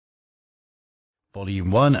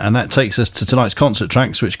Volume 1, and that takes us to tonight's concert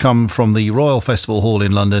tracks, which come from the Royal Festival Hall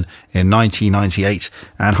in London in 1998,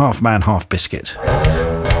 and Half Man, Half Biscuit.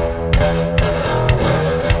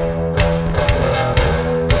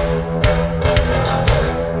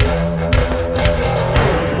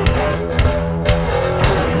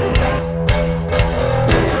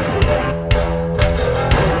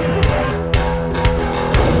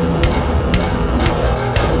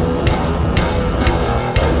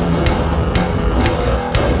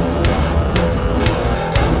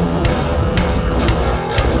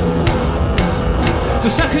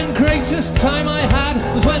 Time I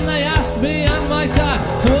had was when they asked me and my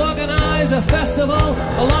dad to organise a festival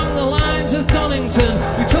along the lines of Donington.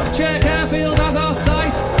 We took Czech Airfield as our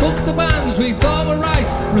site, booked the bands we thought were right,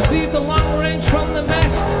 received a long range from the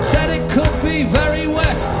Met, said it could be very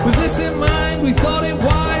wet. With this in mind we thought it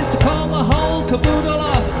wise to call the whole caboodle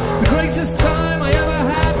off. The greatest time I ever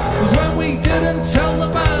had was when we didn't tell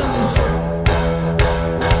the bands.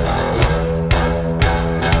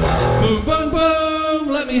 Boom, boom, boom,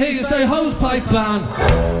 let me hear you say hosepipe band.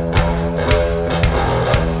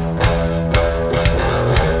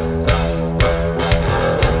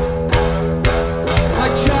 My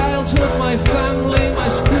childhood, my family, my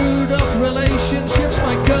screwed up relationships,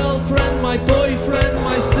 my girlfriend, my boyfriend,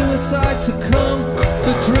 my suicide to come,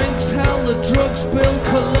 the drinks, hell, the drugs bill,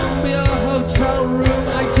 Columbia hotel room.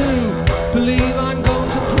 I do believe I'm going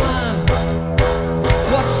to plan.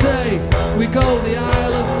 What say we go the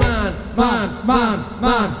Isle of Man, man, man,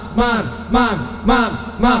 man, man, man,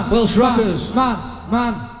 man, man, Welsh rockers, man,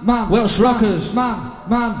 man, man, Welsh rockers, man,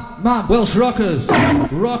 man, man, Welsh rockers,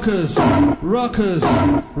 rockers, rockers,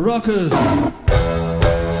 rockers.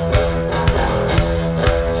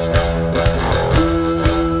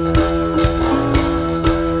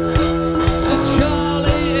 The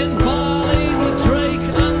Charlie in Bali, the Drake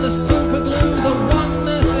and the superglue, the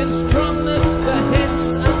oneness in strongness, the hits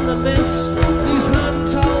and the myths. These hand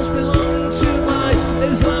towels belong to my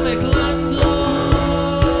Islamic landlord.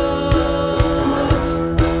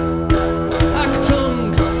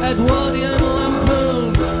 Actung, Edwardian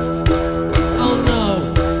lampoon. Oh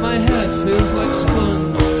no, my head feels like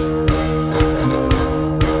sponge.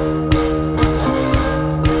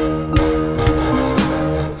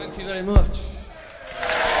 Thank you very much.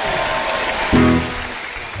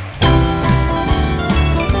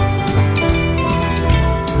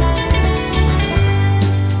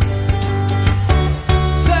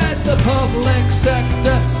 The public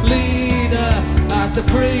sector leader at the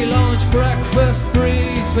pre-launch breakfast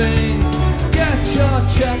briefing. Get your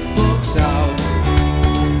checkbooks out.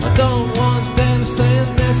 I don't want them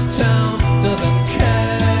saying this town doesn't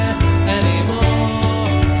care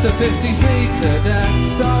anymore. So 50 sea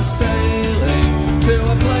cadets are sailing to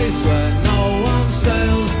a place where no one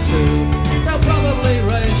sails to. They'll probably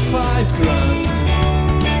raise $5 grand.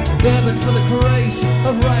 Yeah, but for the grace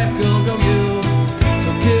of Riot Girl go you.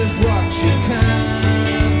 So give what you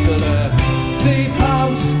can to the Deep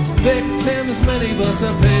House Victims Minibus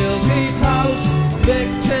Appeal. Deep House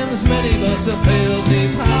Victims Minibus Appeal.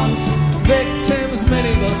 Deep House Victims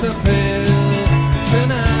Minibus Appeal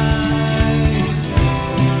tonight.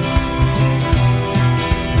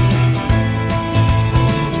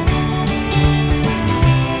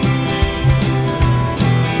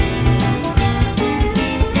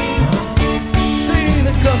 See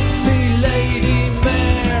the gutsy lady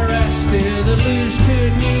steer the luge to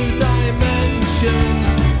new dimensions,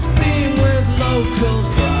 beam with local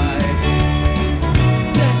pride.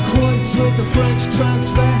 Deck quotes with the French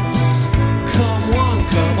transvets. Come one,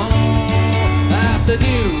 come all. At the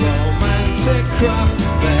new romantic craft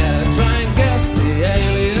fair, try and guess the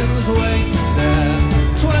aliens' weights there.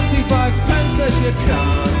 25 pence as you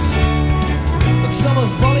can't. But summer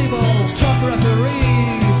volleyball's top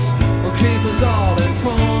referees will keep us all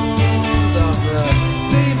informed of the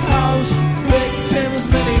Deep House Victims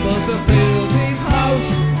Minibus Appeal. Deep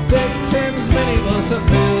House Victims Minibus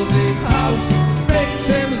Appeal. Deep House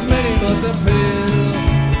Victims Minibus Appeal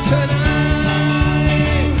tonight.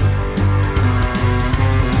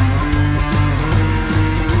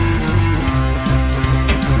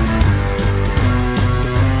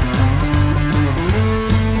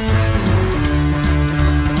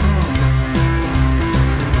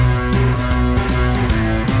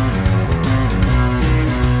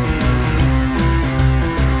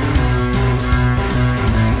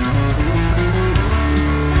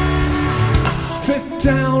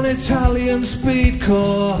 Down Italian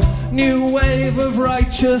speedcore, new wave of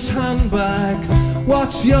righteous handbag.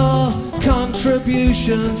 What's your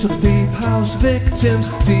contribution to the Deep House Victims?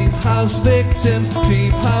 Deep House Victims,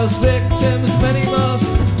 Deep House Victims, Minibus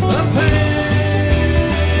Appeal.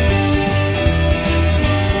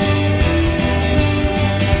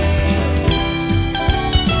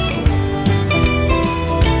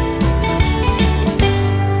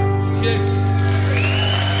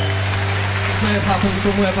 may have happened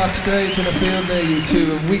somewhere backstage in a field near you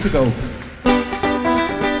 2 weeks ago.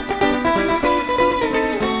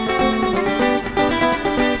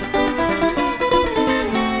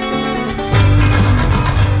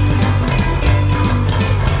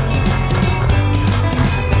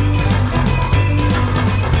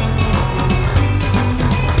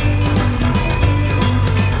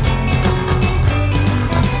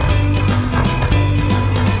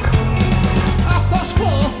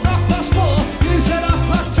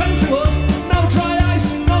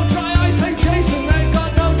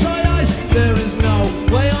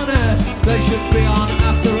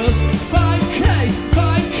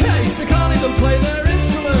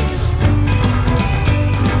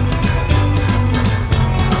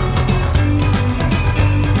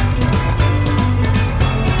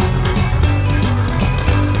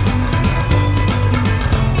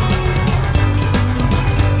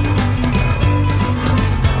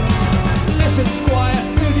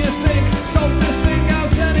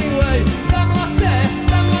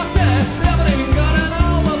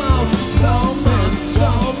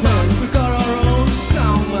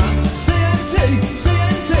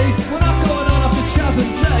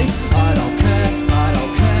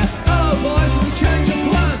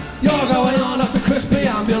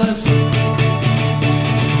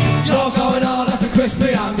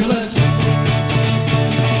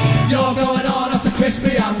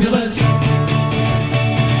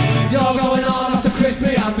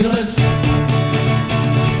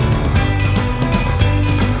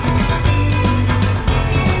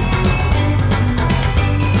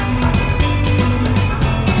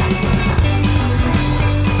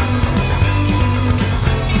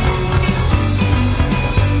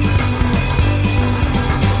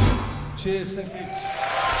 Cheers, thank you.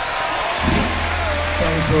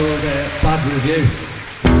 Sorry for the bad review.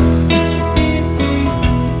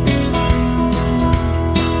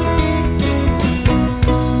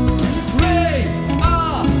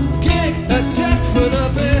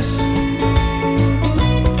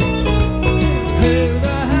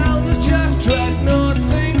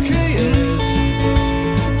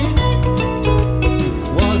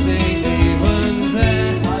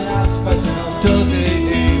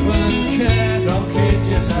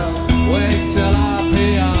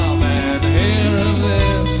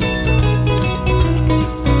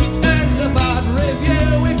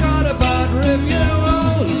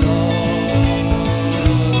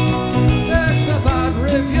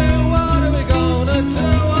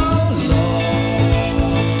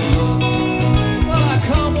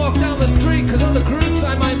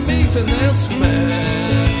 And they'll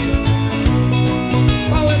smack.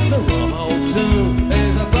 I went to Rome too.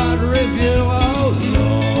 There's a bad review, oh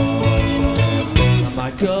Lord. And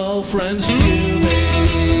my girlfriend's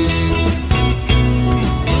fuming.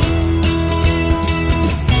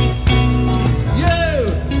 You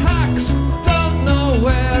hacks don't know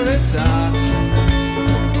where it's at.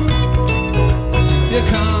 You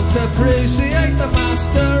can't appreciate the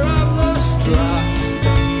master of the Strat.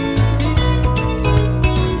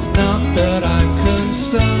 That I'm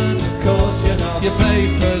concerned, of course you're not. Your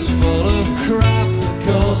paper's full of crap, of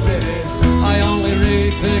course it is. I only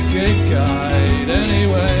read the gig guide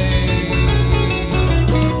anyway.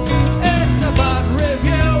 It's a bad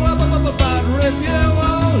review, a bad review,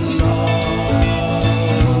 oh Lord.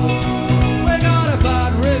 We got a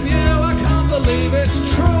bad review, I can't believe it's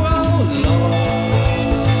true, oh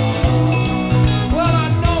Lord. Well, I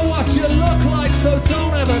know what you look like, so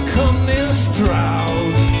don't ever come near Stroud.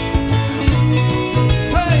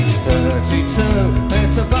 32,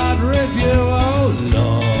 it's a bad review, oh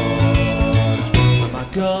Lord. And my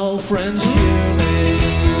girlfriend's fuming.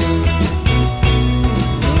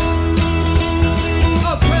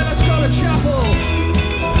 Okay, let's go to chapel.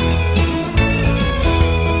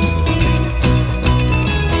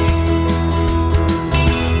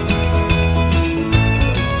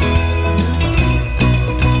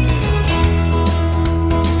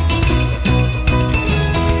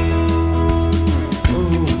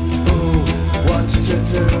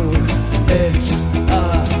 It's a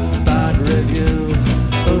bad review.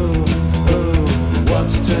 Ooh, ooh,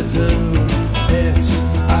 what's to do? It's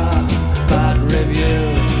a bad review.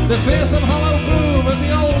 The fearsome hollow boom of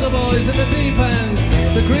the older boys in the deep end.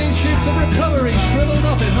 The green shoots of recovery shriveled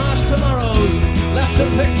up in harsh tomorrows. Left to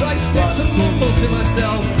pick dry sticks and mumble to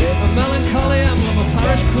myself. A melancholy emblem of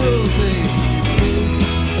parish cruelty.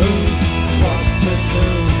 Ooh, what's to do?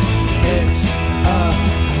 It's a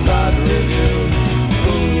bad review.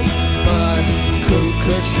 Ooh, my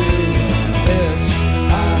cuckoo, it's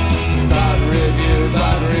a bad review,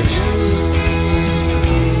 bad review,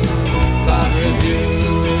 bad review.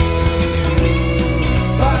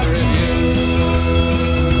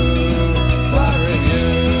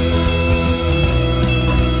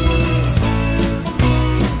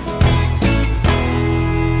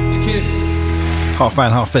 Half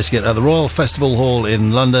Man, Half Biscuit at the Royal Festival Hall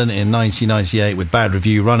in London in 1998 with Bad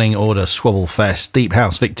Review, Runningordersquabblefest, Deep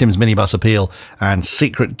House Victims, Minibus Appeal and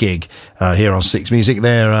Secret Gig here on Six Music.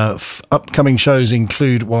 Their upcoming shows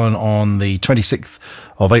include one on the 26th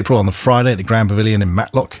of April on the Friday at the Grand Pavilion in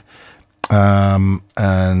Matlock, and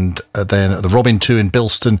then at the Robin 2 in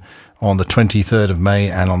Bilston on the 23rd of May,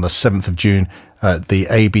 and on the 7th of June at the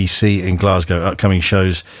ABC in Glasgow. Upcoming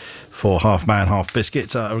shows for Half Man, Half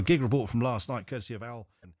Biscuit. A gig report from last night, courtesy of Al.